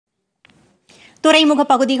துறைமுக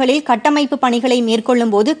பகுதிகளில் கட்டமைப்பு பணிகளை மேற்கொள்ளும்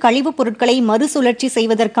போது கழிவுப் பொருட்களை மறுசுழற்சி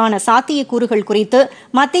செய்வதற்கான சாத்தியக்கூறுகள் குறித்து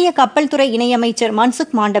மத்திய கப்பல் துறை இணையமைச்சர்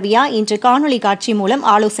மன்சுக் மாண்டவியா இன்று காணொலி காட்சி மூலம்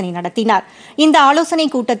ஆலோசனை நடத்தினார். இந்த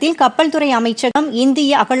ஆலோசனைக் கூட்டத்தில் கப்பல் துறை அமைச்சகம்,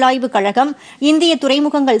 இந்திய அகழாய்வு கழகம், இந்திய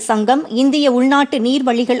துறைமுகங்கள் சங்கம், இந்திய உள்நாட்டு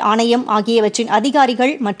நீர்வழிகள் ஆணையம் ஆகியவற்றின்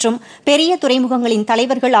அதிகாரிகள் மற்றும் பெரிய துறைமுகங்களின்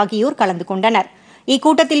தலைவர்கள் ஆகியோர் கலந்து கொண்டனர்.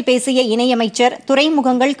 இக்கூட்டத்தில் பேசிய இணையமைச்சர்,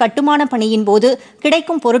 துறைமுகங்கள் கட்டுமான பணியின் போது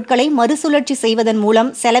கிடைக்கும் பொருட்களை மறுசுழற்சி செய்வதன்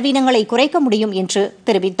மூலம் செலவினங்களை குறைக்க முடியும் என்று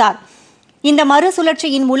தெரிவித்தார். இந்த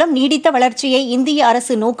மறுசுழற்சியின் மூலம் நீடித்த வளர்ச்சியை இந்திய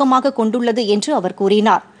அரசு நோக்கமாக கொண்டுள்ளது என்று அவர்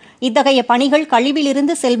கூறினார். இத்தகைய பணிகள்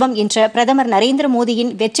கழிவிலிருந்து செல்வம் என்ற பிரதமர் நரேந்திர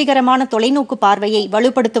மோடியின் வெற்றிகரமான தொலைநோக்கு பார்வையை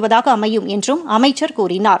வலுப்படுத்துவதாக அமையும் என்றும் அமைச்சர்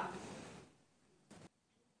கூறினார்.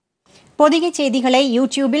 பொதிகை செய்திகளை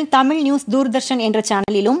யூடியூபில் தமிழ் நியூஸ் தூர்தர்ஷன் என்ற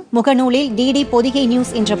சேனலிலும், முகநூலில் டிடி பொதிகை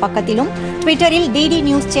நியூஸ் என்ற பக்கத்திலும், ட்விட்டரில் டிடி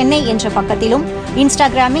நியூஸ் சென்னை என்ற பக்கத்திலும்,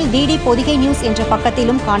 இன்ஸ்டாகிராமில் டிடி பொதிகை நியூஸ் என்ற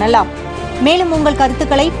பக்கத்திலும் காணலாம். மேலும் உங்கள்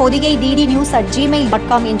கருத்துக்களை பொதிகை DD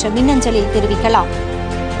news@gmail.com என்ற மின்னஞ்சலில் தெரிவிக்கலாம்.